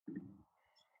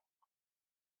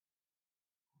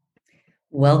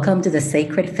Welcome to the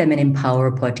Sacred Feminine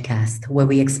Power podcast, where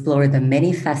we explore the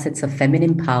many facets of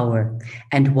feminine power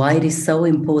and why it is so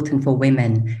important for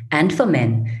women and for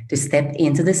men to step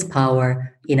into this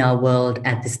power in our world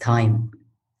at this time.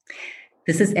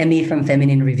 This is Emmy from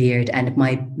Feminine Revered, and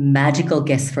my magical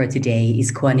guest for today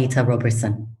is Juanita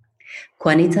Robertson.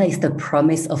 Juanita is the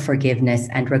promise of forgiveness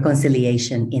and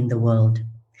reconciliation in the world.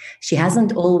 She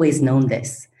hasn't always known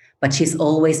this, but she's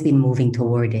always been moving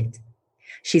toward it.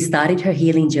 She started her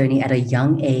healing journey at a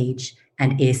young age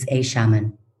and is a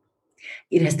shaman.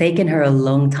 It has taken her a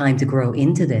long time to grow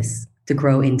into this, to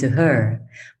grow into her,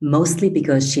 mostly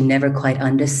because she never quite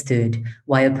understood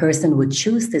why a person would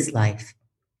choose this life.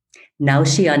 Now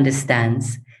she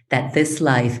understands that this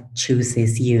life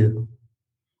chooses you.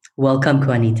 Welcome,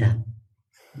 Juanita.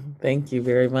 Thank you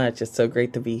very much. It's so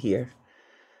great to be here.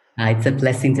 It's a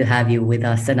blessing to have you with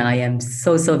us. And I am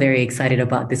so very excited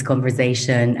about this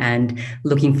conversation and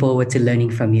looking forward to learning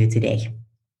from you today.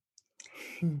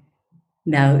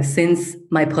 Now, since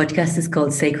my podcast is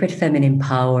called Sacred Feminine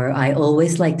Power, I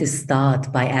always like to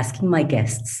start by asking my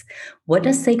guests, what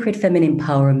does sacred feminine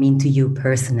power mean to you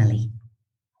personally?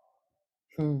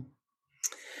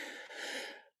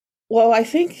 Well, I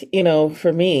think,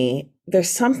 for me, there's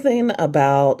something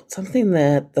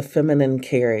that the feminine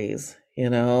carries,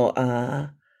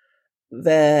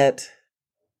 that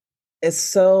is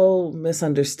so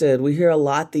misunderstood. We hear a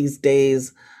lot these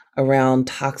days around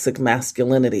toxic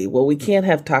masculinity. Well, we can't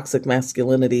have toxic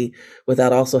masculinity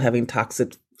without also having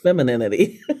toxic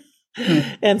femininity.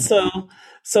 And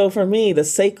so for me, the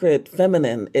sacred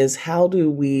feminine is, how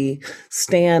do we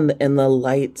stand in the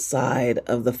light side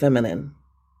of the feminine?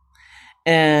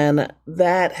 And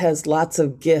that has lots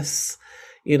of gifts,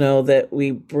 that we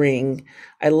bring.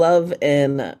 I love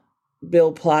in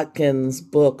Bill Plotkin's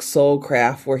book,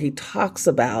 Soulcraft, where he talks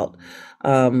about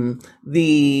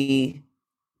the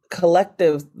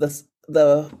collective,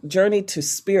 the journey to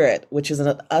spirit, which is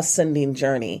an ascending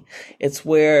journey. It's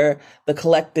where the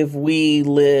collective we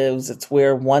lives. It's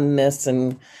where oneness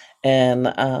and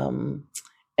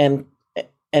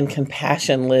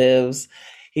compassion lives.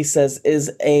 He says,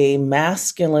 is a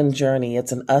masculine journey.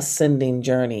 It's an ascending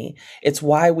journey. It's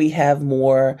why we have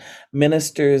more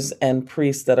ministers and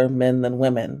priests that are men than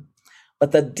women.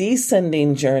 But the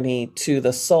descending journey to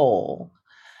the soul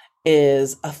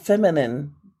is a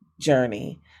feminine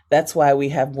journey. That's why we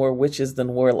have more witches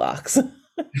than warlocks.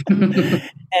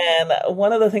 And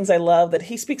one of the things I love that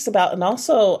he speaks about, and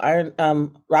also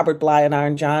Robert Bly and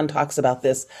Iron John talks about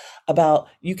this, about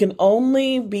you can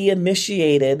only be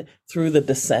initiated through the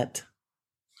descent.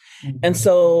 Mm-hmm. And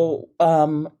so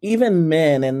even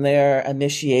men in their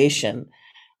initiation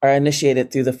are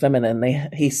initiated through the feminine.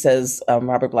 He says,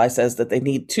 Robert Bly says that they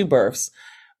need two births,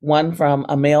 one from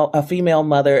a female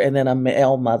mother, and then a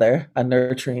male mother, a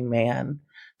nurturing man,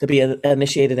 to be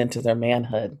initiated into their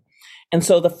manhood. And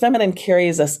so the feminine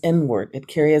carries us inward. It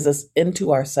carries us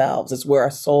into ourselves. It's where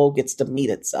our soul gets to meet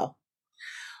itself.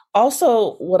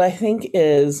 Also, what I think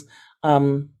is,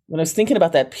 when I was thinking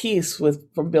about that piece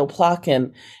from Bill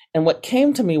Plotkin, and what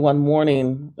came to me one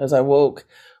morning as I woke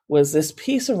was this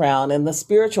piece around in the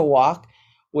spiritual walk,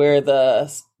 where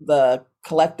the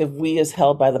collective we is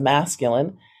held by the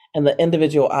masculine and the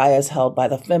individual I is held by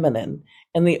the feminine.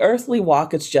 In the earthly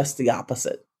walk, it's just the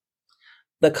opposite.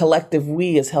 The collective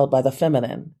we is held by the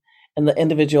feminine, and the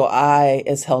individual I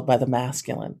is held by the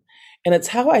masculine. And it's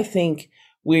how I think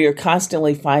we are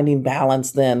constantly finding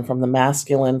balance then, from the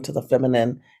masculine to the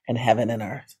feminine and heaven and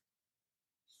earth.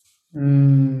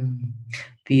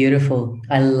 Beautiful.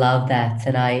 I love that.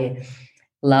 And I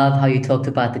love how you talked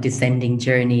about the descending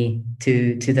journey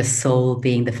to the soul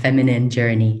being the feminine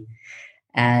journey.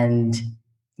 And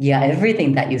yeah,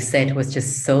 everything that you said was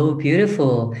just so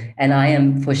beautiful. And I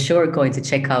am for sure going to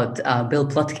check out Bill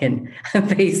Plotkin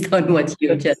based on what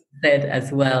you just said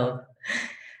as well.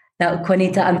 Now,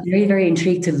 Juanita, I'm very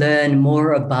intrigued to learn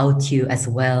more about you as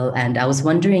well. And I was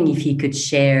wondering if you could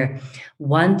share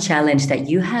one challenge that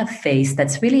you have faced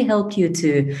that's really helped you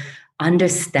to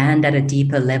understand at a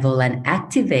deeper level and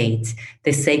activate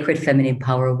the sacred feminine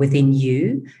power within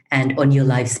you and on your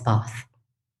life's path.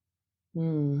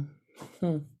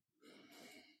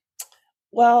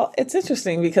 Well, it's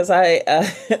interesting because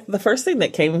the first thing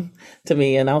that came to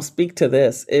me, and I'll speak to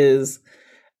this, is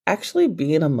actually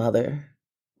being a mother.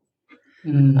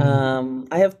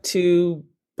 I have two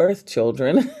birth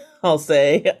children, I'll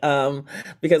say,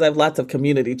 because I have lots of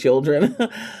community children,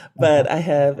 but I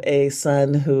have a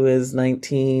son who is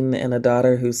 19 and a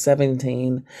daughter who's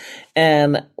 17.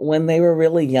 And when they were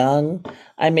really young,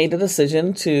 I made a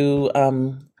decision to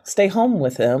stay home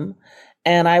with them.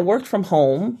 And I worked from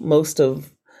home most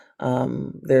of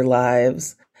their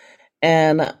lives.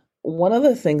 And one of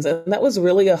the things, and that was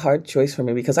really a hard choice for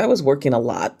me because I was working a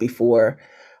lot before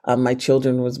my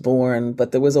children was born,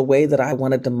 but there was a way that I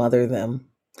wanted to mother them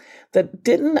that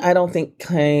didn't, I don't think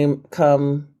didn't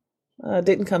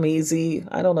come easy.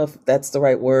 I don't know if that's the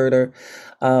right word, or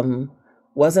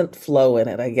wasn't flow in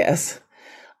it, I guess.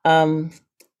 Um,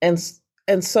 and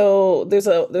and so there's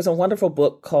a wonderful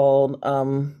book called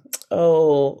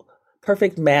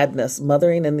Perfect Madness: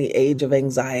 Mothering in the Age of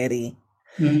Anxiety.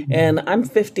 Mm-hmm. And I'm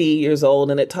 50 years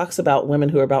old, and it talks about women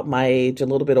who are about my age, a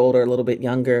little bit older, a little bit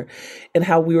younger, and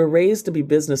how we were raised to be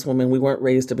businesswomen. We weren't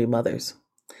raised to be mothers.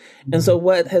 And so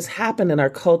what has happened in our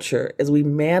culture is we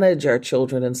manage our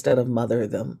children instead of mother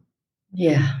them.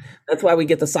 Yeah. That's why we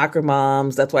get the soccer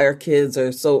moms. That's why our kids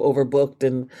are so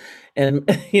overbooked, and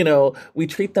you know, we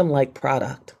treat them like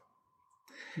product.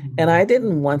 And I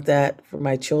didn't want that for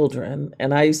my children.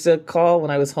 And I used to call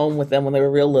when I was home with them when they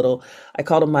were real little, I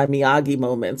called them my Miyagi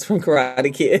moments from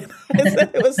Karate Kid.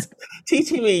 It was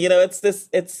teaching me, you know, it's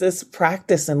this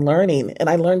practice and learning. And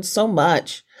I learned so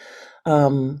much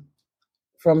from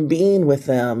being with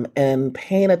them and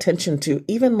paying attention to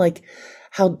even like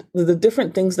how the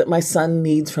different things that my son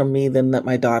needs from me than that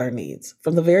my daughter needs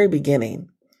from the very beginning.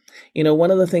 You know, one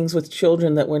of the things with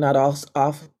children that we're not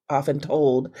often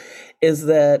told is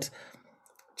that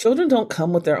children don't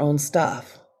come with their own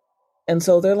stuff. And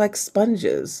so they're like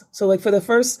sponges. So like for the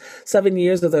first 7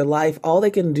 years of their life, all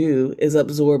they can do is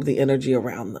absorb the energy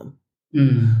around them.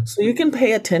 So you can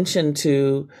pay attention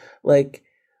to like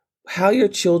how your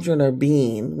children are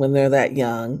being when they're that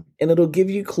young, and it'll give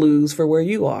you clues for where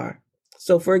you are.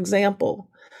 So for example,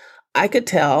 I could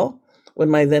tell when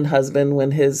my then husband,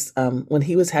 when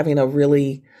he was having a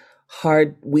really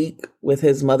hard week with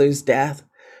his mother's death,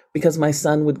 because my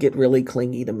son would get really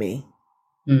clingy to me.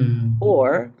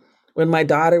 Or when my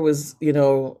daughter was, you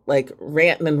know, like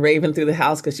ranting and raving through the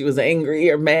house because she was angry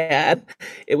or mad,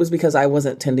 it was because I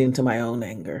wasn't tending to my own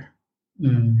anger.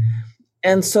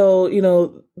 And so, you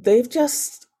know, they've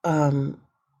just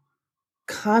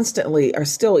constantly are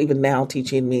still even now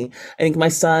teaching me. I think my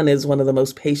son is one of the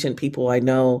most patient people I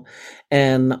know,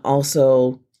 and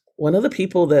also one of the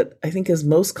people that I think is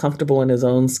most comfortable in his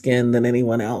own skin than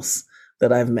anyone else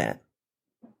that I've met.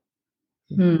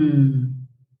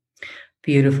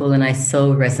 Beautiful. And I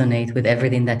so resonate with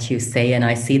everything that you say. And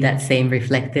I see that same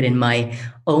reflected in my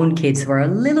own kids who are a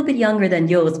little bit younger than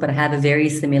yours, but have a very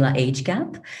similar age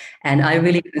gap. And I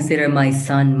really consider my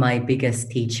son my biggest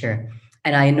teacher.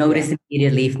 And I notice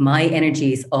immediately if my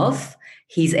energy is off,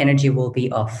 his energy will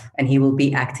be off and he will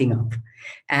be acting up.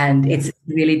 And it's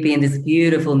really been this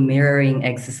beautiful mirroring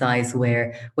exercise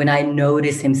where when I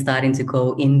notice him starting to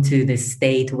go into this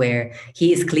state where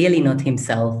he is clearly not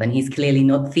himself and he's clearly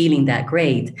not feeling that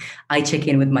great, I check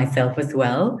in with myself as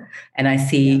well. And I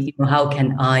see, you know, how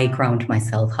can I ground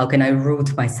myself? How can I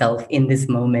root myself in this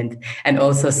moment and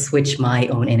also switch my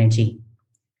own energy?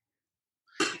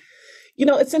 You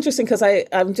know, it's interesting because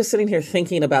I'm just sitting here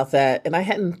thinking about that, and I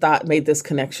hadn't made this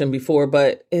connection before,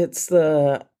 but it's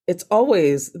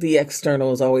always the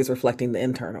external is always reflecting the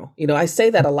internal. You know, I say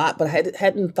that a lot, but I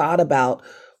hadn't thought about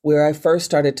where I first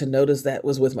started to notice that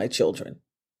was with my children.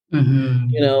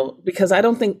 You know, because I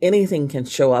don't think anything can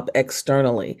show up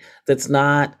externally that's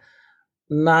not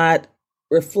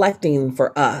reflecting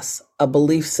for us a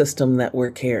belief system that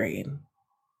we're carrying.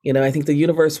 You know, I think the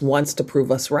universe wants to prove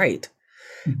us right.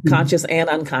 Conscious and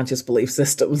unconscious belief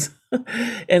systems.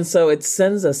 And so it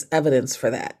sends us evidence for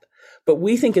that. But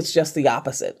we think it's just the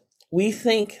opposite. We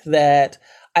think that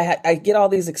I get all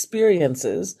these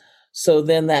experiences, so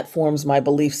then that forms my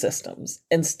belief systems.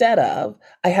 Instead of,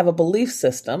 I have a belief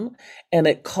system and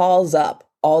it calls up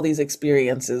all these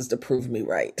experiences to prove me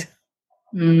right.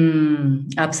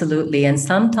 Absolutely. And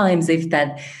sometimes if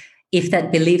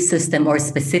that belief system or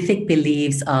specific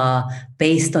beliefs are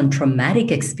based on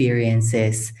traumatic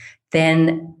experiences,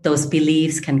 then those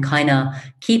beliefs can kind of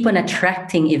keep on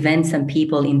attracting events and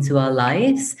people into our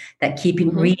lives that keep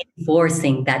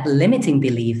reinforcing that limiting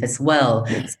belief as well.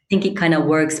 So I think it kind of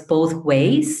works both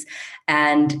ways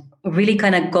and really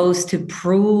kind of goes to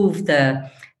prove the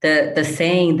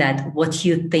saying that what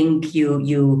you think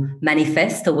you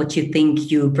manifest or what you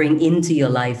think you bring into your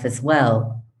life as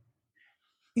well.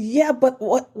 Yeah, but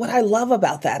what I love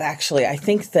about that, actually, I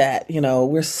think that, you know,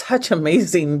 we're such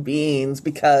amazing beings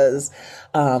because,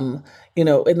 you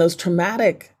know, in those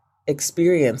traumatic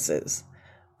experiences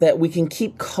that we can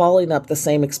keep calling up the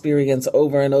same experience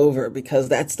over and over because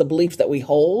that's the belief that we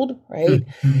hold, right?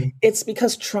 It's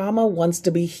because trauma wants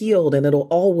to be healed and it'll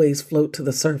always float to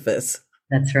the surface.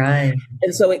 That's right.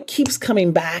 And so it keeps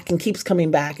coming back and keeps coming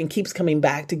back and keeps coming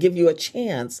back to give you a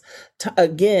chance to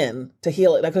again to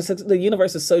heal it. Because the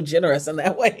universe is so generous in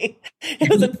that way. It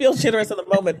doesn't feel generous in the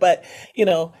moment, but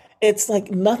it's like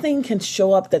nothing can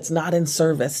show up that's not in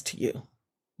service to you.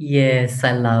 Yes,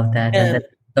 I love that. And And that's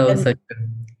so, and so true.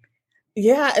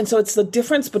 yeah, and so it's the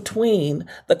difference between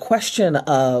the question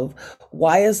of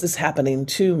why is this happening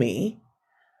to me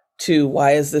to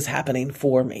why is this happening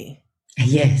for me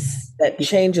Yes. that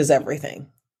changes everything.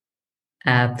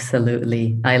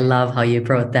 Absolutely. I love how you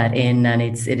brought that in, and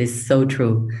it is so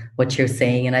true what you're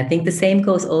saying. And I think the same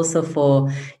goes also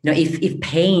for, if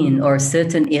pain or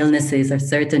certain illnesses or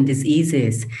certain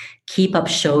diseases keep up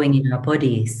showing in our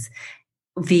bodies,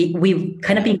 we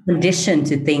kind of been conditioned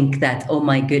to think that, oh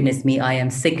my goodness me, I am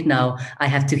sick now, I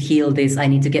have to heal this, I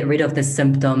need to get rid of the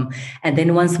symptom. And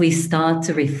then once we start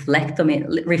to reflect on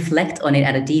it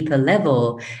at a deeper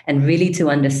level, and really to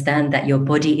understand that your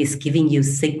body is giving you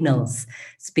signals,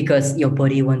 it's because your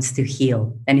body wants to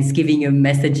heal, and it's giving you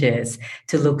messages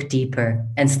to look deeper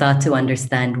and start to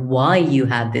understand why you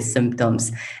have these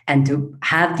symptoms, and to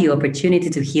have the opportunity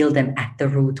to heal them at the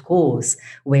root cause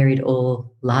where it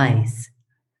all lies.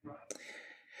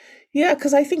 Yeah,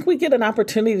 because I think we get an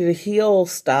opportunity to heal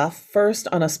stuff first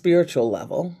on a spiritual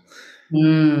level,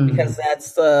 Mm. because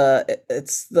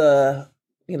it's the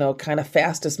kind of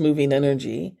fastest moving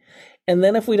energy. And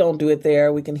then if we don't do it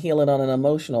there, we can heal it on an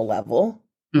emotional level,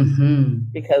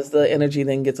 Mm-hmm. because the energy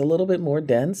then gets a little bit more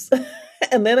dense.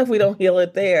 And then if we don't heal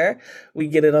it there, we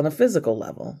get it on a physical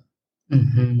level, which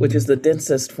Mm-hmm. is the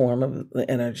densest form of the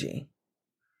energy.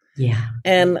 Yeah.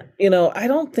 And I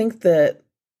don't think that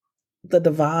the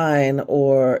divine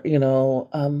or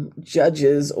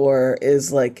judges or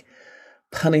is like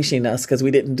punishing us because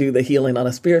we didn't do the healing on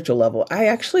a spiritual level. I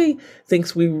actually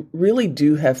think we really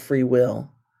do have free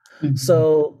will. Mm-hmm.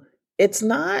 So it's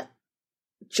not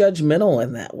judgmental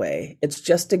in that way. It's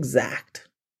just exact.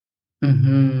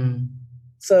 Mm-hmm.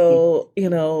 So,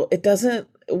 it doesn't,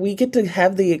 we get to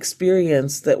have the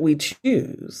experience that we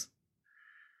choose.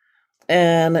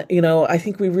 And, I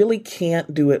think we really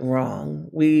can't do it wrong.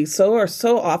 We are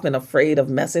so often afraid of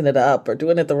messing it up or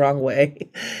doing it the wrong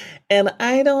way. And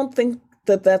I don't think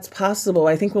that that's possible.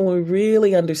 I think when we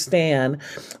really understand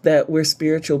that we're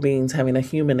spiritual beings having a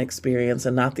human experience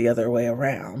and not the other way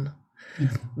around,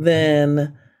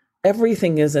 then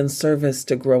everything is in service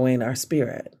to growing our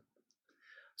spirit.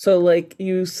 So like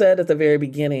you said at the very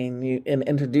beginning, in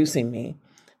introducing me,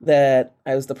 that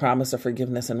I was the promise of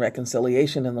forgiveness and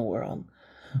reconciliation in the world.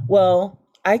 Well,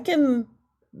 I can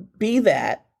be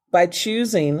that by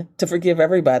choosing to forgive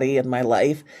everybody in my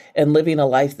life and living a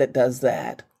life that does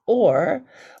that, or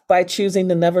by choosing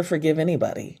to never forgive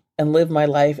anybody and live my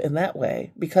life in that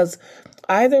way. Because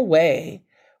either way,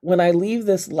 when I leave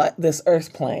this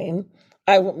earth plane,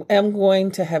 I am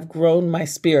going to have grown my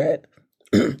spirit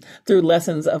through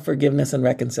lessons of forgiveness and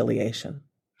reconciliation.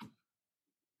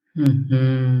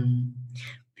 Mm-hmm.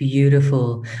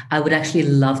 Beautiful. I would actually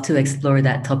love to explore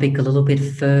that topic a little bit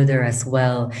further as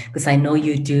well, because I know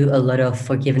you do a lot of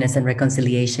forgiveness and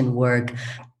reconciliation work,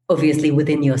 obviously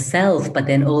within yourself, but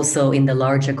then also in the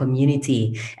larger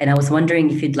community. And I was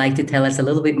wondering if you'd like to tell us a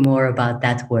little bit more about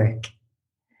that work.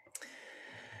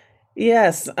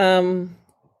 Yes.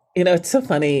 It's so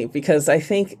funny because I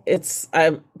think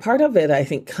part of it, I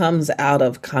think, comes out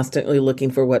of constantly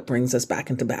looking for what brings us back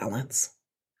into balance.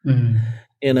 Mm.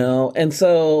 And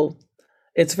so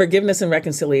it's forgiveness and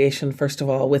reconciliation, first of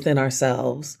all, within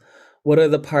ourselves. What are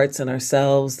the parts in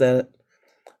ourselves that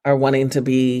are wanting to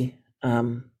be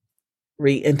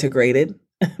reintegrated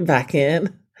back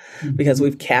in because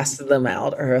we've casted them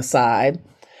out or aside?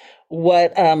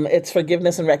 It's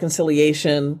forgiveness and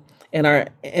reconciliation in our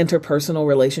interpersonal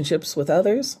relationships with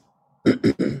others.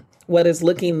 What is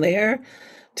looking there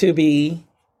to be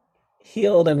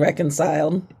healed and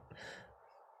reconciled?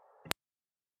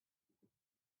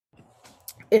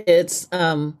 It's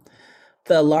the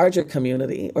larger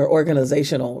community or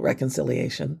organizational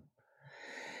reconciliation.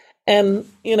 And,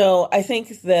 I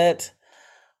think that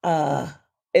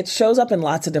it shows up in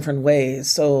lots of different ways.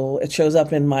 So it shows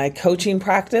up in my coaching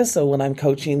practice. So when I'm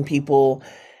coaching people,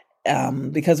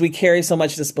 because we carry so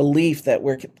much this belief that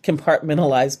we're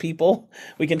compartmentalized people,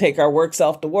 we can take our work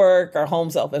self to work, our home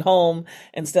self at home,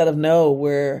 instead of no,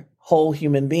 we're whole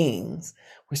human beings.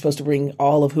 We're supposed to bring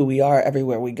all of who we are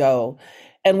everywhere we go.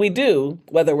 And we do,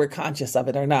 whether we're conscious of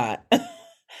it or not.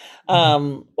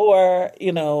 Or,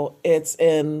 it's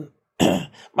in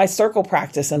my circle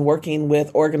practice and working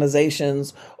with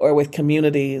organizations or with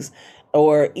communities,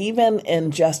 or even in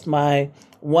just my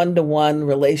one-to-one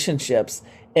relationships.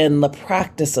 in the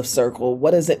practice of circle.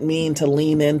 What does it mean to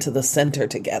lean into the center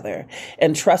together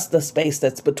and trust the space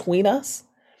that's between us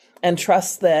and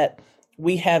trust that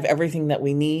we have everything that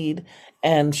we need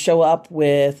and show up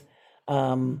with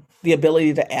the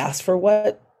ability to ask for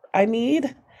what I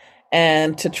need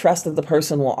and to trust that the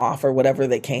person will offer whatever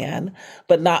they can,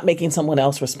 but not making someone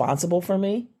else responsible for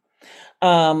me.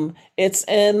 It's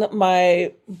in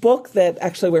my book that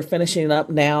actually we're finishing up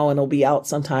now and it'll be out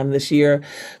sometime this year,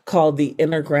 called The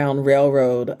Underground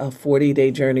Railroad, a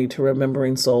 40-day journey to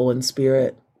remembering soul and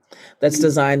spirit, that's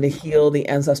designed to heal the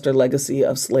ancestor legacy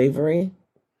of slavery.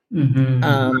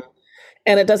 Mm-hmm.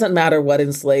 And it doesn't matter what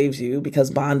enslaves you, because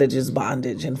bondage is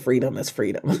bondage and freedom is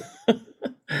freedom.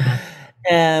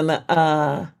 And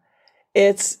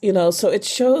it's, so it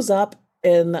shows up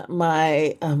in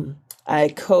my, I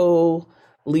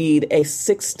co-lead a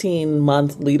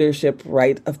 16-month leadership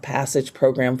rite of passage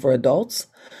program for adults,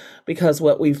 because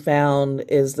what we found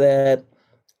is that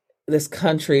this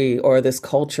country, or this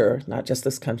culture, not just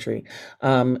this country,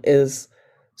 is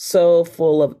so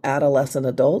full of adolescent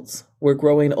adults. We're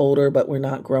growing older, but we're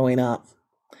not growing up.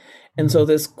 And so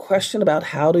this question about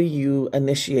how do you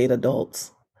initiate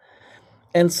adults?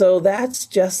 And so that's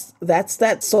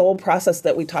that soul process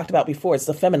that we talked about before. It's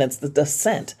the feminine, it's the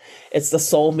descent. It's the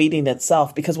soul meeting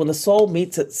itself. Because when the soul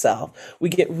meets itself, we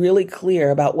get really clear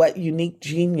about what unique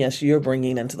genius you're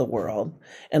bringing into the world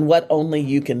and what only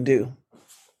you can do.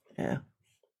 Yeah.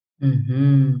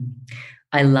 Mm-hmm.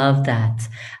 I love that.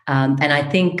 And I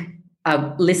think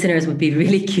our listeners would be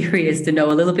really curious to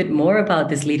know a little bit more about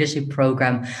this leadership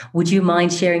program. Would you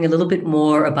mind sharing a little bit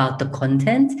more about the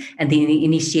content and the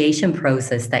initiation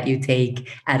process that you take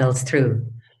adults through?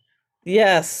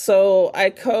 Yes. So I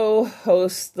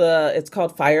co-host it's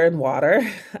called Fire and Water.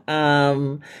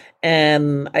 And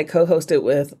I co-host it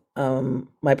with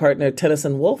my partner,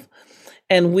 Tennyson Wolf.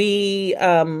 And we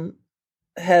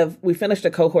finished a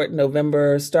cohort in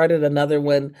November, started another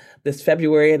one this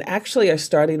February, and actually are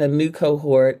starting a new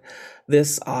cohort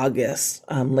this August,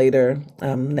 later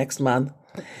next month.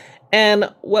 And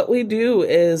what we do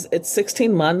is it's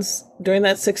 16 months. During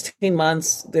that 16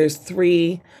 months, there's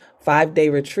 3 5-day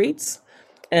retreats.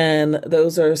 And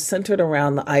those are centered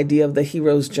around the idea of the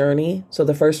hero's journey. So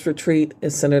the first retreat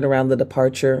is centered around the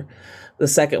departure. The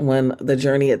second one, the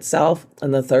journey itself.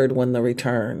 And the third one, the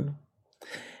return.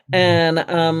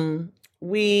 And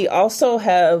we also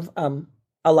have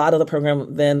a lot of the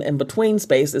program then in between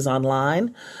space is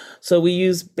online. So we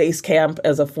use Basecamp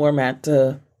as a format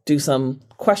to do some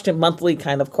monthly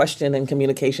kind of question and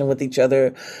communication with each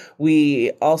other.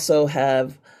 We also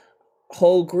have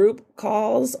whole group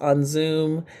calls on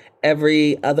Zoom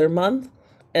every other month.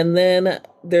 And then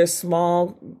there's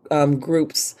small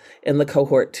groups in the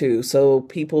cohort too. So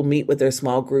people meet with their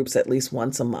small groups at least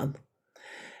once a month.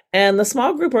 And the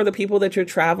small group are the people that you're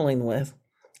traveling with.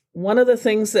 One of the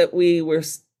things that we were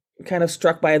kind of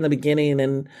struck by in the beginning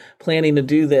and planning to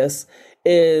do this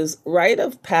is rite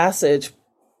of passage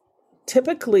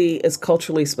typically is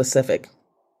culturally specific.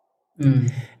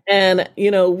 And,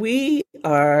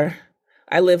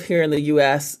 I live here in the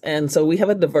US, and so we have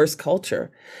a diverse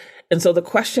culture. And so the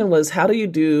question was, how do you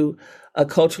do a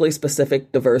culturally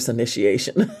specific diverse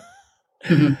initiation?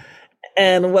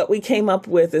 And what we came up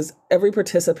with is every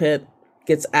participant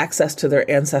gets access to their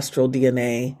ancestral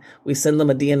DNA. We send them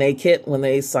a DNA kit when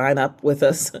they sign up with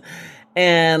us.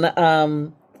 And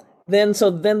then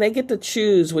they get to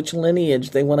choose which lineage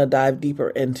they want to dive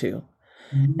deeper into.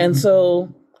 And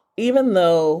so even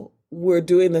though we're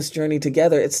doing this journey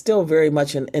together, it's still very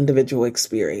much an individual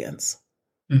experience.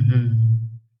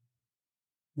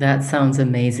 That sounds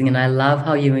amazing. And I love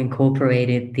how you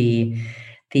incorporated the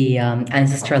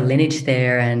ancestral lineage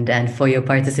there, and for your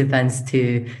participants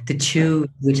to choose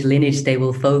which lineage they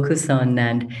will focus on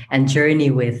and journey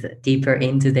with deeper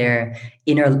into their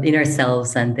inner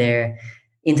selves and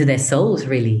into their souls,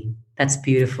 really. That's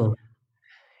beautiful.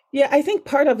 Yeah, I think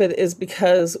part of it is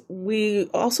because we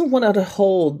also wanted to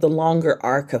hold the longer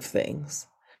arc of things.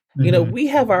 We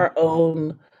have our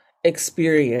own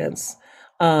experience,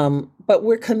 but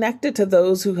we're connected to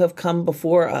those who have come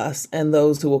before us and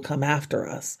those who will come after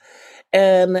us.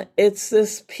 And it's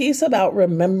this piece about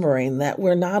remembering that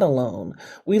we're not alone.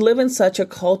 We live in such a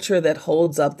culture that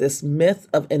holds up this myth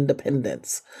of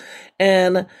independence.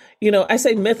 And, I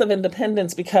say myth of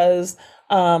independence because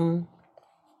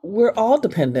we're all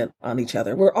dependent on each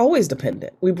other. We're always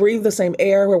dependent. We breathe the same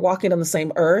air. We're walking on the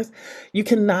same earth. You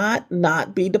cannot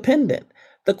not be dependent.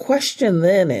 The question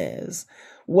then is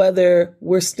whether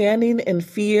we're standing in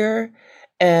fear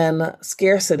and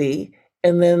scarcity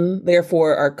and then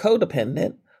therefore are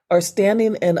codependent, or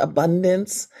standing in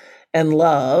abundance and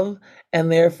love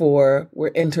and therefore we're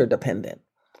interdependent,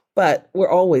 but we're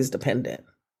always dependent.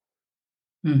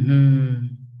 Mm-hmm.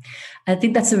 I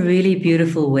think that's a really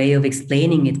beautiful way of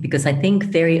explaining it, because I think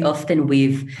very often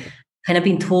we've kind of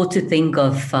been taught to think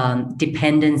of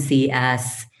dependency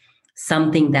as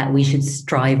something that we should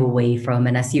strive away from.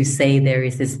 And as you say, there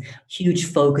is this huge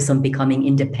focus on becoming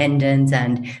independent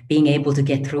and being able to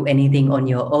get through anything on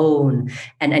your own.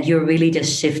 And you're really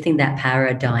just shifting that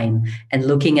paradigm and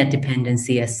looking at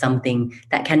dependency as something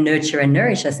that can nurture and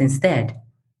nourish us instead.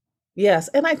 Yes.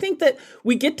 And I think that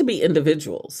we get to be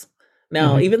individuals.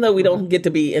 Now, Mhm. even though we don't get to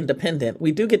be independent,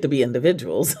 we do get to be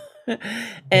individuals.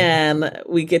 And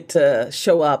we get to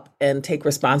show up and take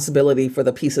responsibility for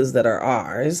the pieces that are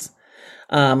ours.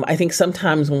 I think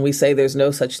sometimes when we say there's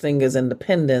no such thing as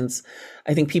independence,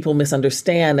 I think people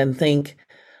misunderstand and think,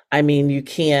 I mean, you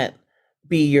can't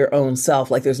be your own self.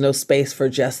 Like there's no space for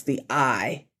just the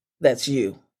I that's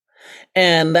you.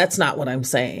 And that's not what I'm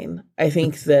saying. I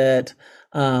think that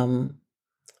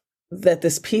that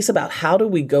this piece about how do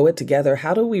we go it together?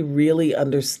 How do we really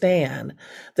understand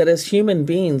that as human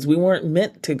beings, we weren't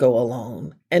meant to go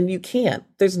alone? And you can't.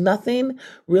 There's nothing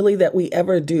really that we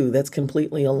ever do that's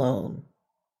completely alone.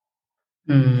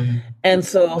 Mm. And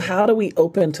so, how do we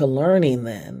open to learning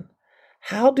then?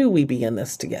 How do we be in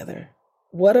this together?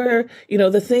 What are,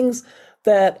 the things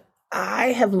that I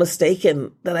have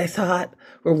mistaken that I thought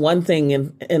were one thing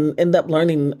and end up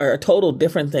learning are a total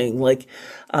different thing? Like,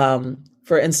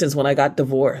 for instance, when I got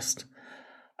divorced,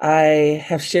 I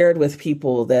have shared with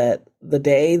people that the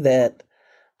day that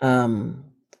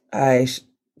I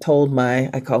told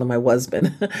I call him my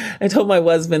husband, I told my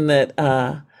husband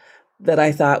that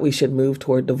I thought we should move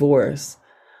toward divorce,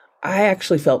 I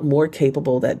actually felt more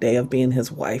capable that day of being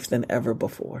his wife than ever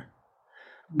before.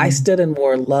 I stood in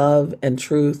more love and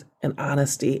truth and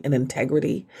honesty and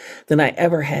integrity than I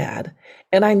ever had.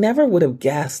 And I never would have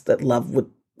guessed that love would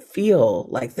feel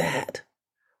like that,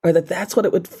 or that that's what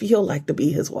it would feel like to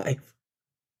be his wife.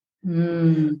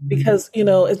 Because,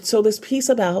 it's so this piece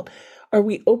about, are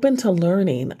we open to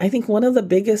learning? I think one of the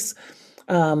biggest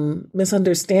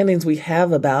misunderstandings we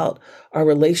have about our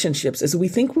relationships is we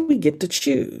think we get to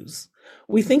choose.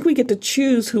 We think we get to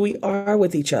choose who we are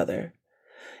with each other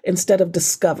instead of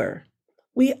discover.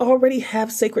 We already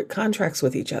have sacred contracts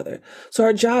with each other. So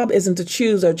our job isn't to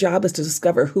choose. Our job is to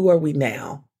discover who are we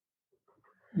now.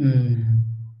 And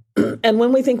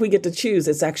when we think we get to choose,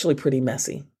 it's actually pretty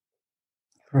messy.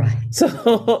 Right.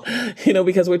 So,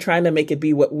 because we're trying to make it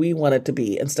be what we want it to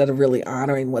be instead of really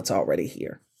honoring what's already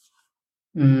here.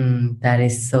 That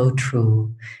is so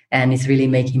true. And it's really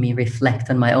making me reflect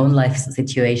on my own life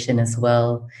situation as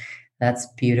well. That's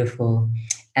beautiful.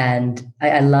 And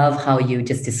I love how you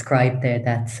just described there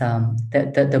that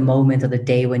the moment or the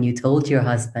day when you told your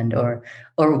husband or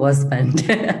husband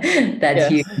that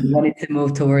Yes. you wanted to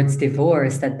move towards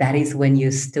divorce, that is when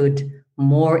you stood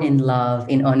more in love,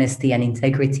 in honesty and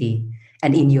integrity,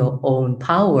 and in your own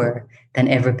power than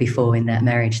ever before in that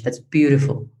marriage. That's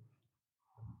beautiful.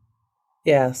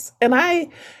 Yes. And I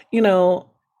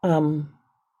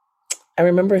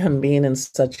remember him being in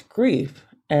such grief.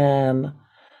 And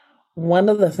one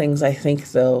of the things I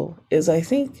think, though, is I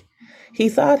think he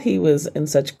thought he was in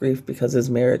such grief because his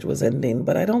marriage was ending,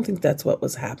 but I don't think that's what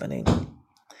was happening.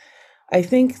 I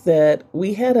think that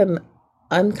we had an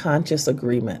unconscious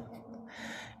agreement.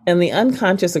 And the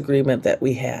unconscious agreement that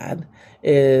we had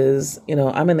is,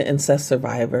 I'm an incest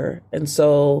survivor. And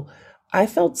so I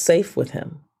felt safe with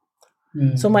him.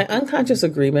 So my unconscious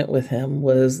agreement with him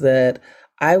was that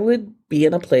I would be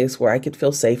in a place where I could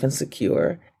feel safe and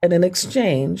secure. And in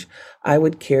exchange, I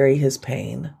would carry his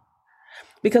pain.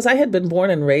 Because I had been born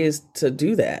and raised to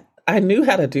do that. I knew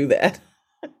how to do that.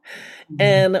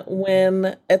 And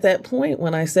at that point,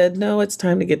 when I said, no, it's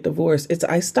time to get divorced,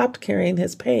 I stopped carrying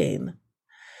his pain.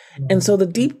 And so the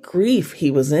deep grief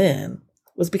he was in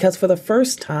was because for the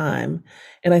first time,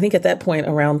 and I think at that point,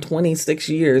 around 26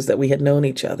 years that we had known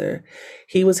each other,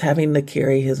 he was having to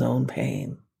carry his own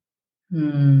pain.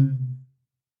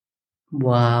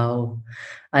 Wow.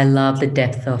 I love the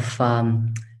depth of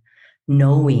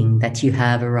knowing that you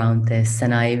have around this.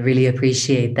 And I really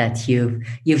appreciate that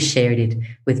you've shared it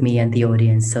with me and the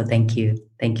audience. So thank you.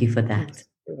 Thank you for that.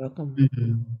 You're welcome.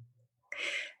 Mm-hmm.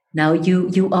 Now,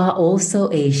 you are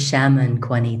also a shaman,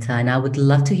 Juanita, and I would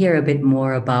love to hear a bit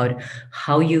more about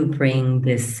how you bring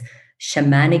this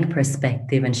shamanic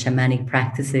perspective and shamanic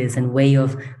practices and way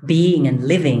of being and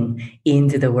living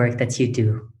into the work that you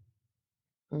do.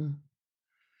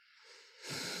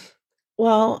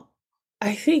 Well,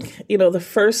 I think, the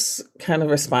first kind of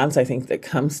response I think that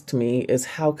comes to me is,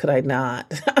 how could I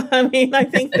not? I mean, I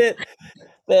think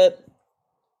that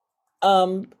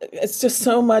It's just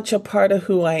so much a part of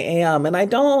who I am. And I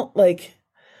don't like,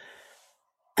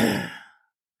 uh,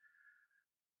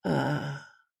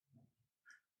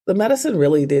 the medicine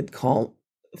really did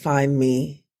find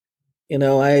me.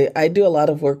 I do a lot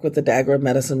of work with the Dagara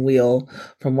Medicine Wheel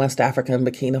from West Africa and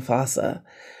Burkina Faso.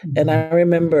 And I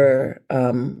remember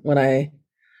when I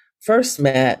first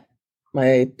met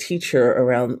my teacher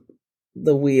around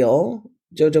the wheel,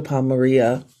 Jojo Pa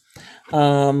Maria,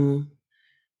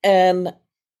 and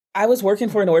I was working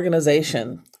for an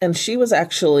organization, and she was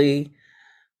actually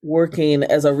working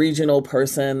as a regional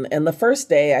person. And the first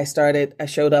day I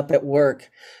showed up at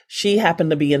work. She happened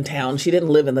to be in town. She didn't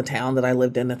live in the town that I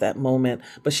lived in at that moment,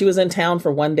 but she was in town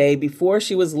for one day before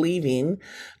she was leaving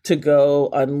to go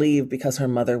on leave because her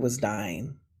mother was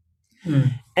dying.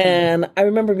 And I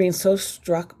remember being so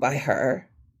struck by her.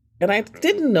 And I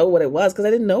didn't know what it was because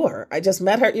I didn't know her. I just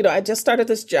met her. I just started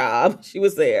this job. She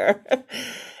was there.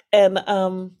 And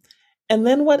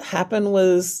then what happened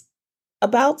was,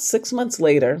 about 6 months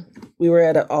later, we were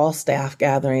at an all staff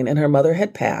gathering and her mother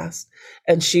had passed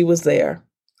and she was there.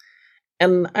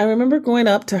 And I remember going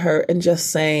up to her and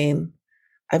just saying,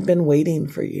 "I've been waiting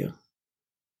for you."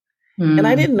 And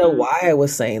I didn't know why I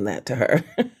was saying that to her.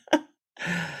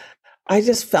 I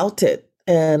just felt it.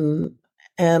 And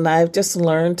I've just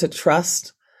learned to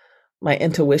trust my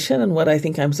intuition and what I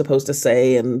think I'm supposed to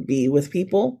say and be with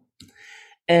people.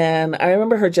 And I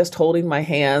remember her just holding my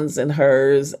hands in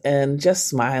hers and just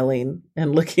smiling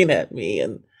and looking at me.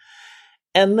 And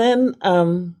then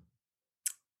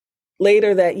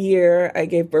later that year, I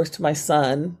gave birth to my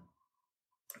son.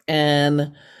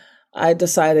 And I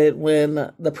decided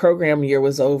when the program year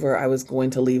was over, I was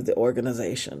going to leave the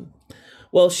organization.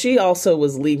 Well, she also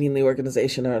was leaving the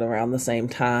organization at around the same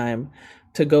time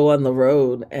to go on the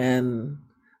road and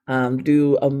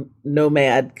do a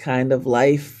nomad kind of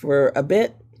life for a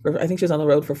bit. I think she was on the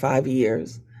road for 5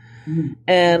 years.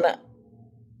 And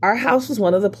our house was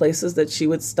one of the places that she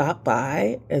would stop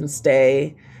by and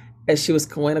stay as she was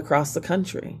going across the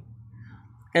country.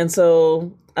 And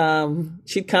so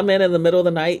she'd come in the middle of the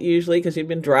night usually because she'd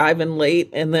been driving late.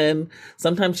 And then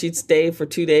sometimes she'd stay for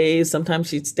 2 days. Sometimes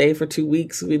she'd stay for 2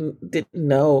 weeks. We didn't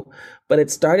know. But it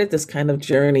started this kind of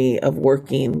journey of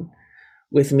working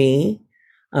with me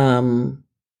around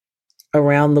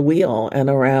the wheel and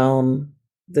around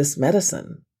this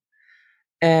medicine.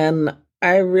 And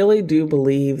I really do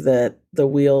believe that the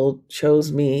wheel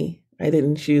chose me. I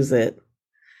didn't choose it.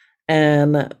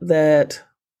 And that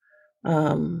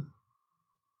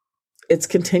it's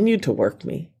continued to work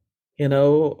me.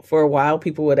 For a while,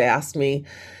 people would ask me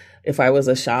if I was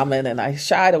a shaman, and I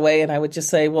shied away and I would just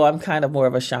say, well, I'm kind of more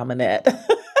of a shamanette.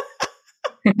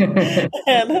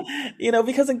 And,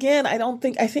 because again,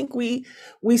 I think we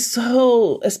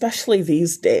so, especially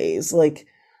these days, like,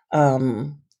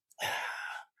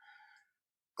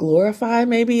 glorify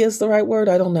maybe is the right word.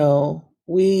 I don't know.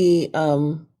 We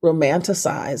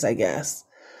romanticize, I guess,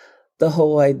 the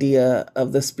whole idea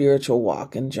of the spiritual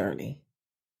walk and journey.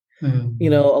 A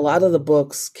lot of the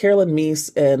books, Carolyn Meese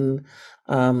and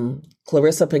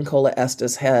Clarissa Pinkola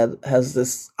Estes has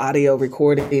this audio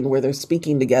recording where they're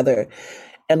speaking together.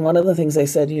 And one of the things they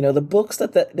said, the books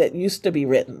that used to be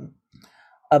written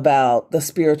about the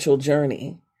spiritual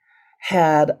journey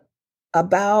had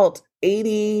about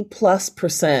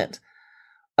 80+%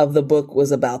 of the book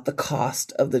was about the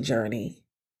cost of the journey.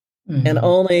 And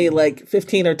only like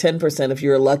 15 or 10%, if you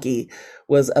were lucky,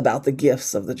 was about the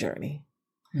gifts of the journey.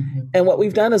 And what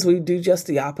we've done is we do just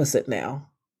the opposite now.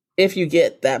 If you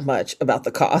get that much about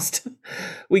the cost,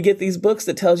 we get these books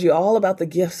that tells you all about the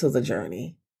gifts of the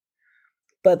journey,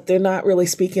 but they're not really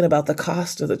speaking about the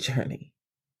cost of the journey.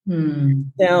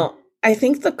 Now, I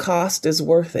think the cost is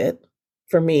worth it.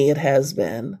 For me, it has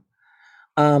been.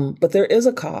 But there is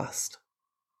a cost.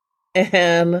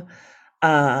 And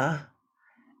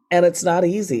it's not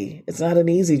easy. It's not an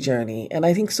easy journey. And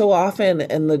I think so often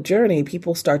in the journey,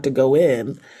 people start to go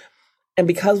in. And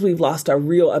because we've lost our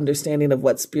real understanding of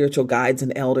what spiritual guides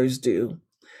and elders do,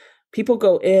 people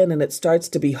go in and it starts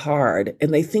to be hard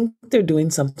and they think they're doing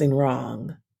something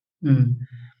wrong.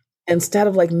 Instead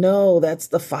of like, no, that's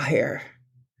the fire,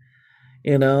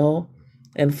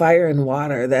 and fire and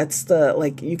water. That's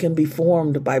you can be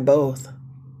formed by both.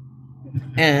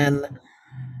 And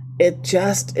it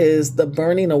just is the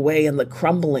burning away and the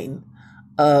crumbling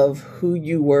of who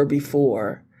you were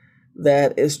before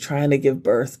that is trying to give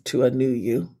birth to a new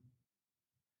you.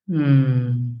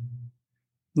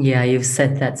 Yeah, you've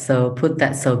put that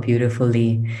so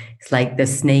beautifully. It's like the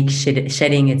snake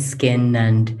shedding its skin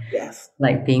and yes,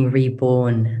 like being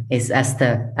reborn is as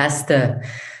the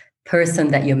person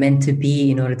that you're meant to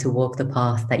be in order to walk the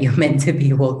path that you're meant to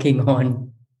be walking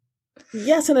on.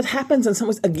 Yes, and it happens in some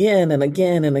ways again and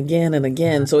again and again and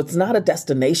again. So it's not a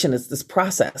destination, it's this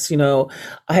process.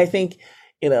 I think,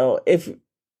 if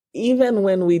even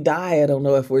when we die, I don't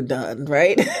know if we're done,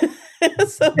 right?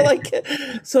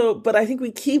 But I think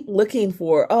we keep looking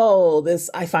for,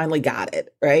 I finally got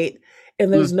it, right?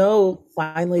 And there's no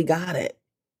finally got it.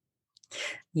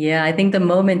 Yeah, I think the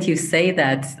moment you say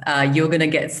that, you're going to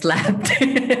get slapped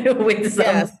with some.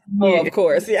 Yes. Oh, of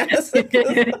course. Yes.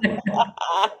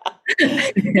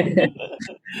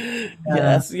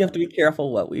 Yes. You have to be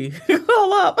careful what we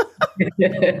call up.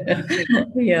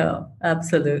 Yeah,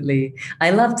 absolutely. I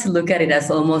love to look at it as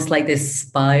almost like this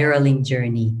spiraling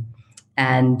journey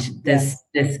and this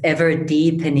ever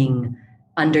deepening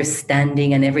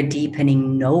understanding and ever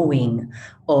deepening knowing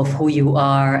of who you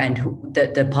are and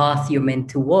the path you're meant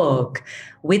to walk,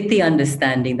 with the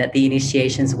understanding that the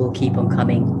initiations will keep on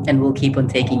coming and will keep on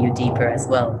taking you deeper as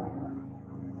well.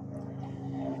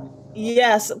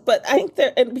 Yes, but I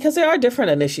think because there are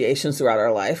different initiations throughout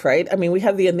our life, right? I mean, we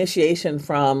have the initiation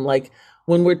from like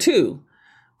when we're 2.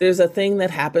 There's a thing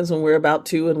that happens when we're about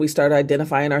 2 and we start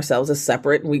identifying ourselves as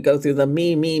separate, and we go through the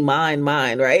me, mine,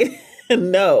 right?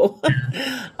 No,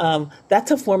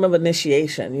 that's a form of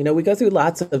initiation. We go through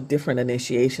lots of different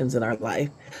initiations in our life.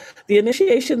 The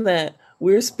initiation that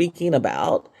we're speaking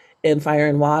about in Fire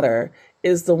and Water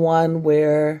is the one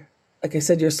where, like I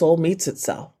said, your soul meets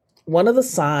itself. One of the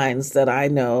signs that I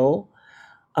know,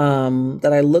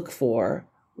 that I look for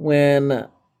when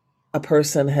a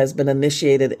person has been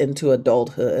initiated into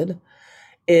adulthood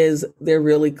is they're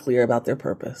really clear about their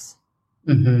purpose.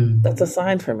 Mm-hmm. That's a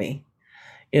sign for me.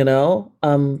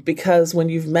 Because when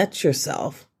you've met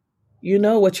yourself, you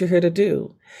know what you're here to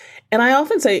do. And I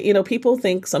often say, people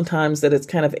think sometimes that it's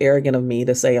kind of arrogant of me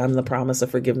to say I'm the promise of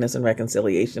forgiveness and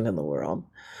reconciliation in the world.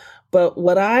 But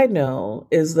what I know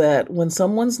is that when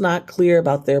someone's not clear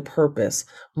about their purpose,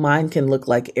 mine can look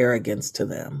like arrogance to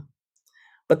them.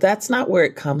 But that's not where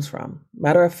it comes from.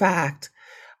 Matter of fact,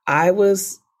 I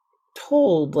was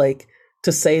told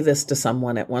to say this to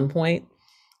someone at one point.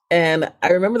 And I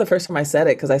remember the first time I said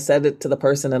it, because I said it to the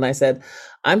person and I said,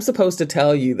 I'm supposed to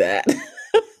tell you that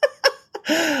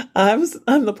I'm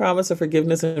the promise of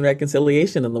forgiveness and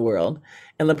reconciliation in the world.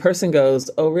 And the person goes,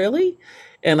 oh, really?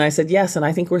 And I said, yes. And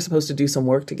I think we're supposed to do some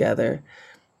work together.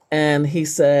 And he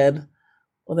said,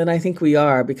 well, then I think we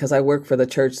are, because I work for the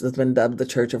church that's been dubbed the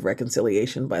Church of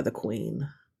Reconciliation by the Queen.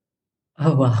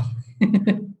 Oh, wow.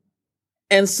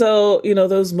 And so,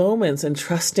 those moments and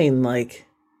trusting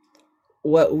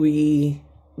what the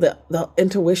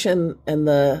intuition and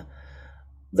the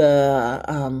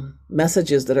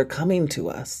messages that are coming to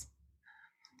us,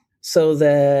 so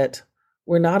that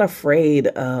we're not afraid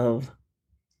of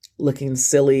looking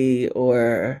silly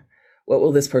or what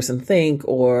will this person think,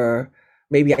 or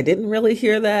maybe I didn't really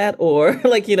hear that, or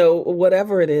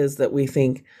whatever it is that we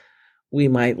think we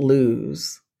might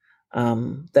lose,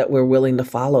 that we're willing to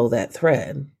follow that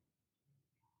thread.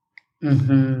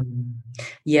 Mm-hmm.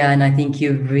 Yeah, and I think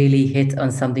you really hit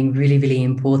on something really, really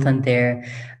important there,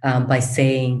 by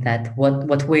saying that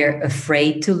what we're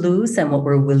afraid to lose and what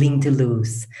we're willing to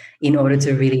lose in order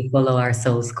to really follow our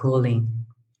soul's calling.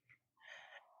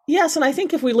 Yes, and I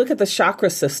think if we look at the chakra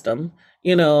system,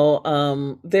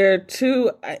 there are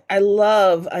 2.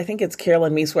 I think it's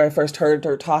Carolyn Meese where I first heard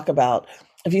her talk about,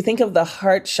 if you think of the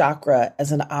heart chakra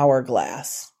as an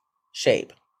hourglass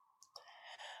shape,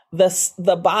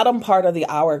 the bottom part of the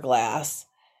hourglass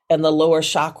and the lower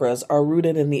chakras are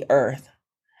rooted in the earth.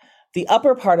 The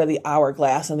upper part of the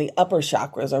hourglass and the upper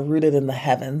chakras are rooted in the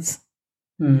heavens.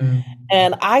 Mm-hmm.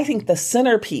 And I think the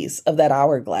centerpiece of that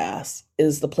hourglass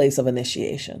is the place of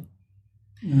initiation.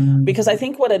 Mm-hmm. Because I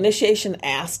think what initiation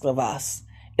asks of us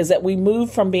is that we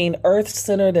move from being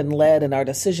earth-centered and led in our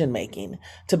decision-making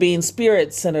to being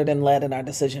spirit-centered and led in our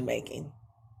decision-making.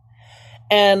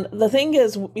 And the thing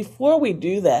is, before we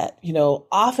do that,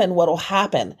 often what will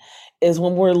happen is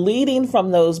when we're leading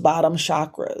from those bottom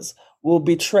chakras, we'll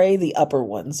betray the upper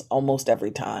ones almost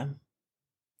every time.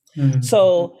 Mm-hmm.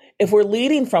 So if we're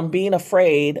leading from being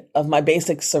afraid of my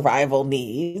basic survival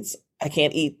needs, I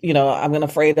can't eat, I'm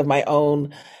afraid of my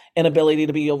own inability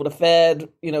to be able to fed,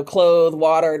 clothe,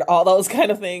 watered, all those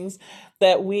kind of things,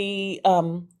 that we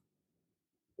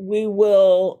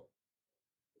will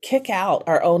kick out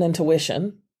our own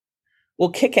intuition.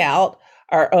 We'll kick out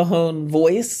our own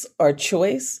voice, our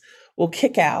choice. We'll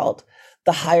kick out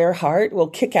the higher heart. We'll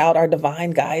kick out our divine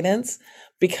guidance,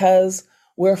 because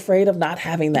we're afraid of not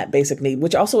having that basic need,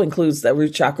 which also includes the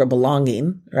root chakra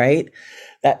belonging, right?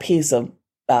 That piece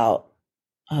about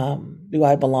do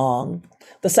I belong?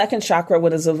 The second chakra,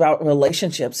 what is about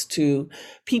relationships, to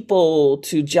people,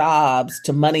 to jobs,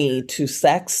 to money, to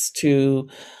sex, to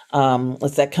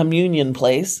it's that communion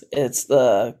place. It's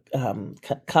the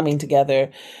coming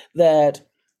together. That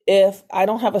if I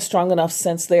don't have a strong enough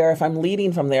sense there, if I'm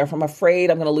leading from there, if I'm afraid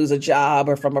I'm going to lose a job,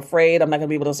 or if I'm afraid I'm not going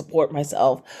to be able to support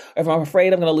myself, or if I'm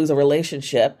afraid I'm going to lose a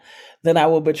relationship, then I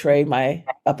will betray my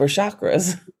upper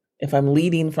chakras if I'm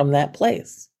leading from that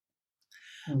place.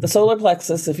 The solar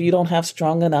plexus, if you don't have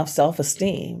strong enough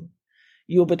self-esteem,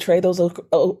 you'll betray those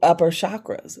upper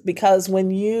chakras. Because when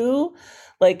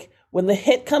the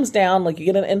hit comes down, like you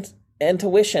get an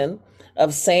intuition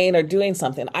of saying or doing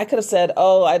something, I could have said,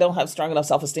 oh, I don't have strong enough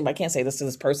self-esteem. I can't say this to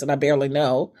this person I barely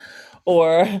know.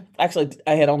 Or actually,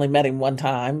 I had only met him one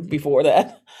time before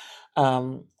that.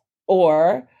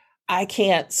 Or I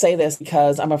can't say this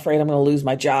because I'm afraid I'm going to lose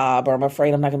my job, or I'm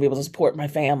afraid I'm not going to be able to support my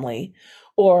family,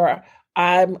 or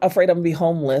I'm afraid I'm going to be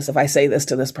homeless if I say this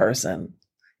to this person.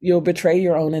 You'll betray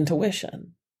your own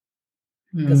intuition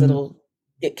because it'll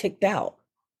get kicked out.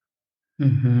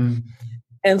 Mm-hmm.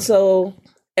 And so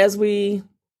as we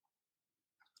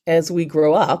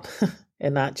grow up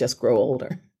and not just grow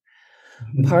older,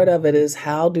 part of it is,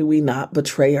 how do we not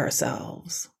betray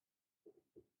ourselves?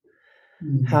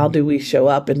 How do we show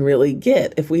up and really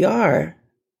get, if we are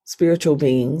spiritual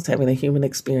beings having a human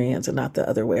experience and not the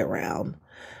other way around,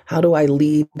 how do I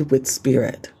lead with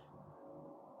spirit?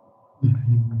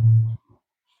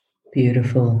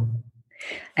 Beautiful.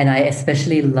 And I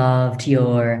especially loved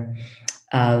your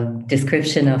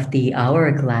description of the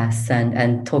hourglass,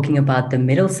 and talking about the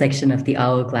middle section of the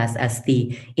hourglass as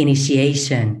the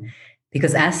initiation.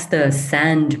 Because as the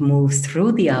sand moves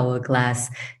through the hourglass,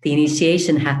 the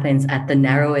initiation happens at the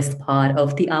narrowest part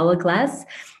of the hourglass,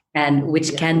 and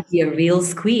which can be a real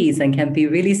squeeze and can be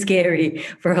really scary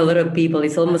for a lot of people.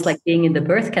 It's almost like being in the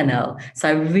birth canal. So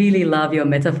I really love your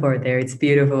metaphor there. It's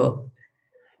beautiful.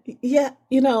 Yeah,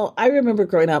 I remember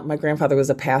growing up, my grandfather was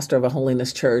a pastor of a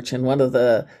holiness church, and one of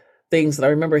the things that I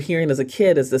remember hearing as a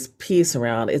kid is this piece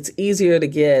around, it's easier to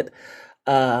get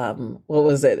what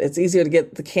was it? It's easier to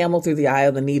get the camel through the eye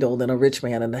of the needle than a rich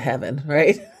man into heaven,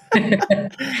 right?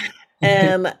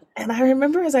 And I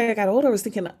remember as I got older, I was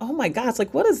thinking, oh my gosh,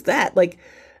 like, what is that? Like,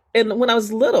 and when I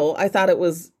was little, I thought it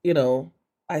was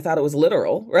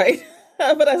literal, right?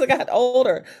 But as I got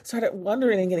older, started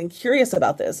wondering and getting curious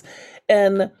about this.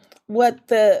 And what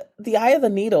the eye of the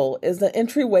needle is, the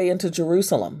entryway into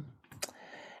Jerusalem.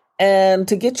 And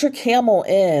to get your camel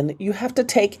in, you have to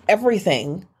take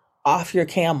everything off your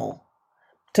camel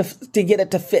to get it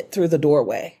to fit through the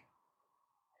doorway.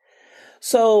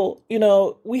 So,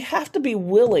 we have to be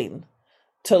willing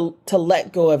to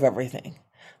let go of everything.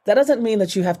 That doesn't mean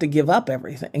that you have to give up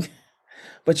everything,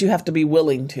 but you have to be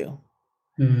willing to,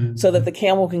 so that the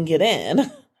camel can get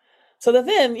in, so that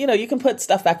then, you can put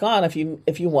stuff back on if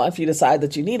you want, if you decide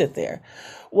that you need it there.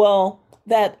 Well,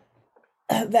 that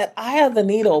eye of the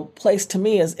needle place to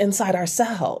me is inside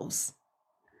ourselves.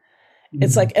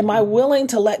 It's like, am I willing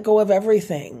to let go of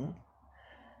everything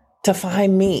to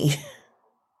find me?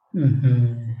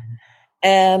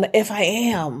 And if I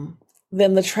am,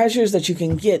 then the treasures that you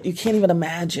can get, you can't even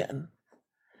imagine.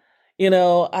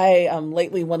 I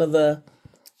lately, one of the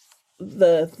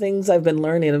things I've been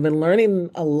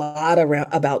learning a lot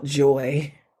about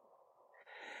joy.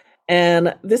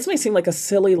 And this may seem like a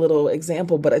silly little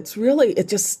example, but it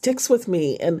just sticks with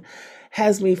me and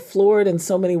has me floored in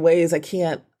so many ways. I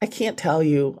can't tell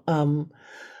you.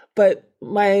 But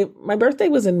my birthday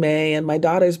was in May, and my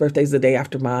daughter's birthday is the day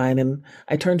after mine. And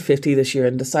I turned 50 this year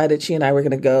and decided she and I were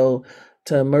going to go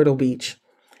to Myrtle Beach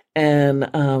and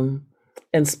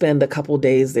spend a couple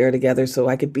days there together so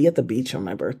I could be at the beach on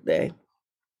my birthday.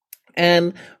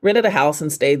 And rented a house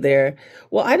and stayed there.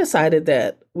 Well, I decided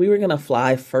that we were going to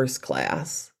fly first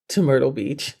class to Myrtle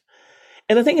Beach.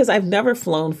 And the thing is, I've never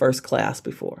flown first class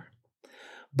before.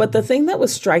 But the thing that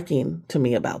was striking to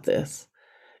me about this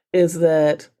is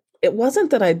that it wasn't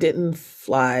that I didn't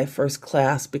fly first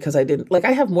class because I didn't, like,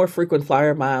 I have more frequent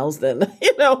flyer miles than,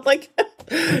 whatever,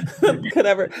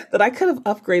 that I could have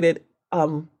upgraded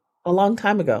a long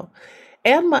time ago.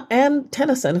 And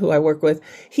Tennyson, who I work with,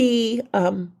 he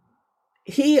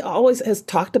always has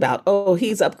talked about,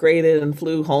 he's upgraded and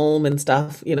flew home and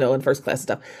stuff, in first class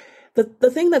stuff.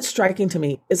 The thing that's striking to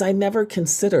me is I never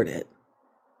considered it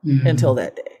until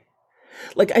that day.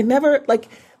 Like, I never, like,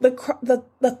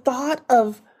 the thought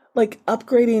of, like,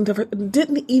 upgrading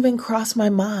didn't even cross my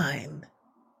mind.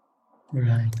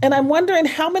 Right. And I'm wondering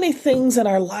how many things in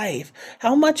our life,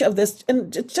 how much of this,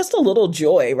 and just a little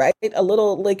joy, right? A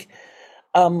little, like,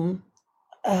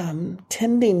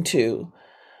 tending to,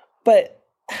 but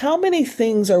how many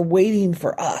things are waiting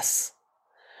for us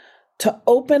to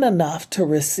open enough to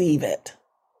receive it,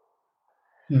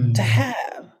 to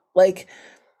have like,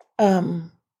 yeah,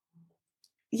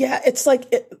 it's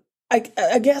like,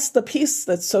 I guess the piece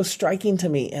that's so striking to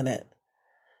me in it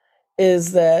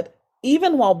is that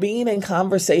even while being in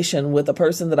conversation with a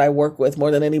person that I work with more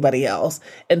than anybody else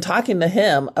and talking to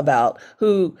him about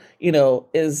who,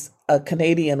 is a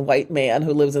Canadian white man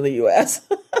who lives in the US,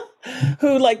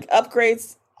 who like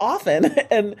upgrades often.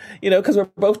 And, because we're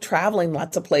both traveling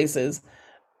lots of places,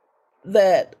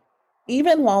 that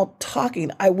even while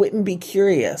talking, I wouldn't be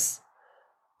curious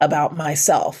about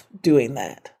myself doing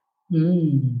that.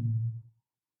 And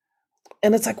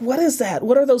it's like, what is that?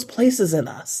 What are those places in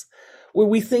us where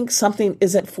we think something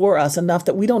isn't for us enough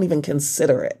that we don't even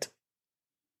consider it?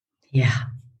 Yeah,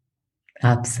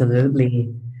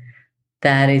 absolutely.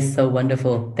 That is so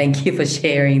wonderful. Thank you for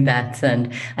sharing that.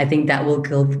 And I think that will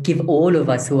give all of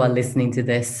us who are listening to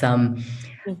this some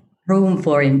room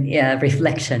for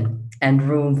reflection and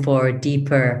room for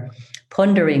deeper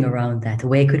pondering around that.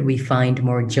 Where could we find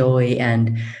more joy,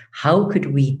 and how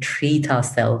could we treat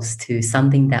ourselves to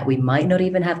something that we might not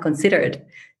even have considered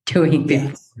doing before?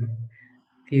 Yes.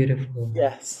 Beautiful.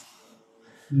 Yes.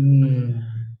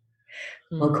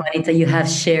 Well, Juanita, you have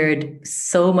shared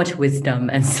so much wisdom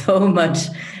and so much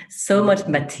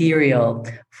material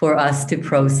for us to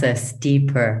process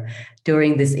deeper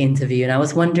during this interview. And I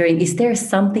was wondering, is there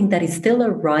something that is still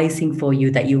arising for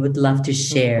you that you would love to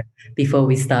share before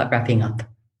we start wrapping up?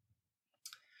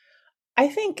 I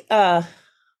think I'll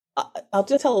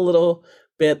just tell a little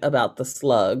bit about the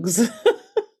slugs.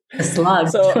 The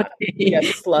slugs. So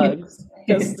yes, slugs,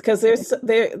 because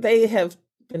they have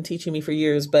been teaching me for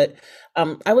years. But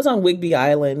I was on Whidbey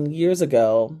Island years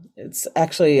ago. It's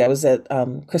actually, I was at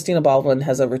Christina Baldwin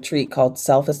has a retreat called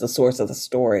 "Self is the Source of the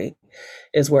Story,"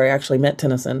 is where I actually met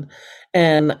Tennyson,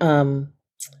 and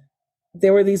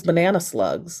there were these banana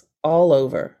slugs all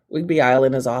over. Whidbey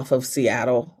Island is off of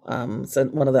Seattle, so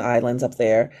one of the islands up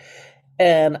there,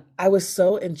 and I was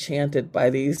so enchanted by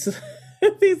these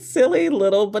these silly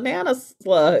little banana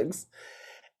slugs.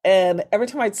 And every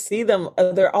time I'd see them,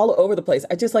 they're all over the place.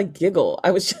 I just like giggle.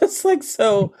 I was just like,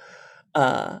 so,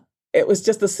 it was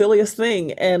just the silliest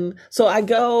thing. And so I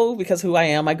go, because who I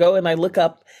am, I go and I look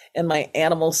up in my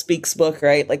Animal Speaks book,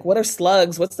 right? Like, what are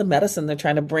slugs? What's the medicine they're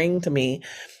trying to bring to me?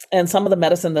 And some of the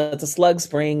medicine that the slugs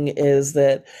bring is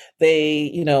that they,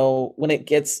 when it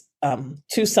gets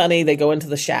too sunny, they go into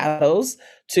the shadows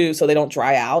so they don't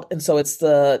dry out. And so it's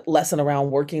the lesson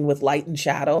around working with light and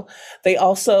shadow. They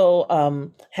also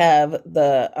have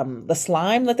the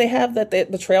slime that they have,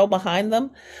 the trail behind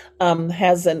them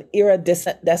has an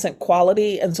iridescent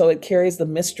quality. And so it carries the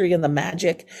mystery and the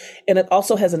magic. And it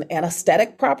also has an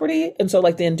anesthetic property. And so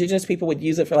like the indigenous people would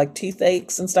use it for like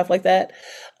toothaches and stuff like that.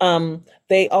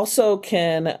 They also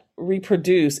can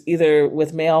reproduce either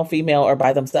with male, female, or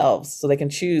by themselves. So they can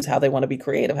choose how they want to be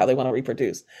creative, how they want to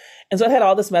reproduce. And so it had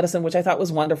all this medicine, which I thought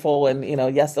was wonderful. And,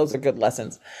 yes, those are good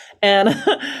lessons. And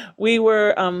we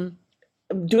were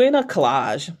doing a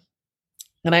collage,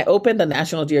 and I opened a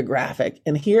National Geographic,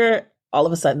 and here, all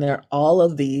of a sudden, there are all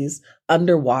of these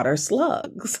underwater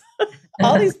slugs,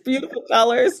 all these beautiful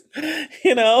colors,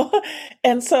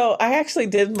 And so I actually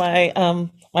did my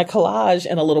my collage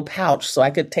in a little pouch so I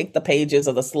could take the pages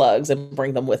of the slugs and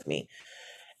bring them with me.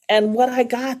 And what I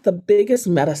got, the biggest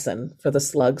medicine for the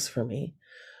slugs for me,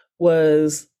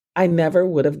 was I never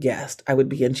would have guessed I would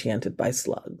be enchanted by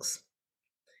slugs.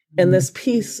 And this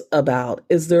piece about,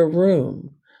 is there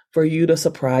room for you to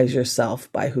surprise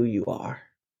yourself by who you are?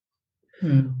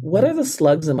 What are the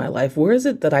slugs in my life? Where is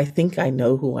it that I think I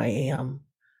know who I am?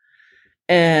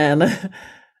 And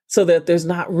so that there's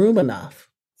not room enough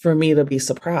for me to be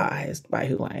surprised by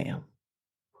who I am.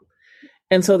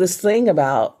 And so this thing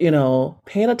about,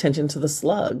 paying attention to the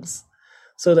slugs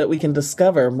so that we can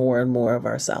discover more and more of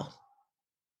ourselves.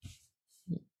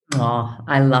 Oh,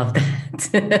 I love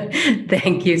that.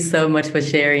 Thank you so much for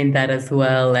sharing that as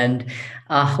well. And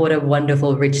what a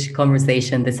wonderful, rich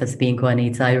conversation this has been,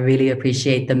 Juanita. I really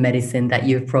appreciate the medicine that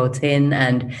you've brought in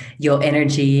and your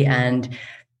energy. And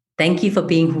thank you for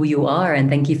being who you are. And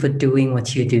thank you for doing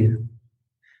what you do.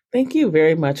 Thank you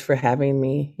very much for having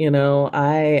me.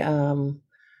 I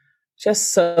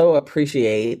just so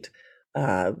appreciate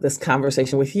this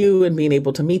conversation with you and being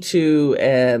able to meet you.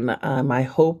 And I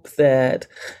hope that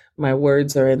my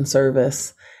words are in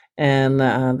service and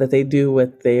that they do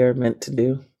what they are meant to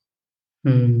do.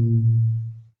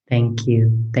 Thank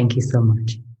you. Thank you so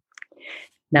much.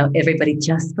 Now, everybody,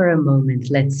 just for a moment,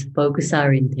 let's focus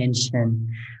our intention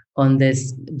on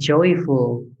this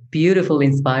joyful beautiful,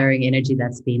 inspiring energy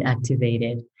that's been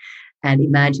activated. And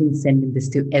imagine sending this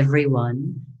to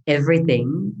everyone,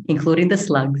 everything, including the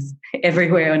slugs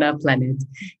everywhere on our planet,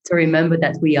 to remember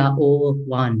that we are all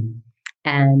one.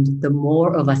 And the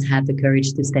more of us have the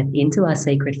courage to step into our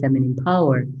sacred feminine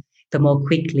power, the more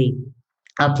quickly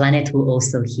our planet will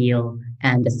also heal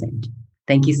and ascend.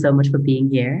 Thank you so much for being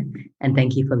here, and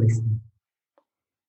thank you for listening.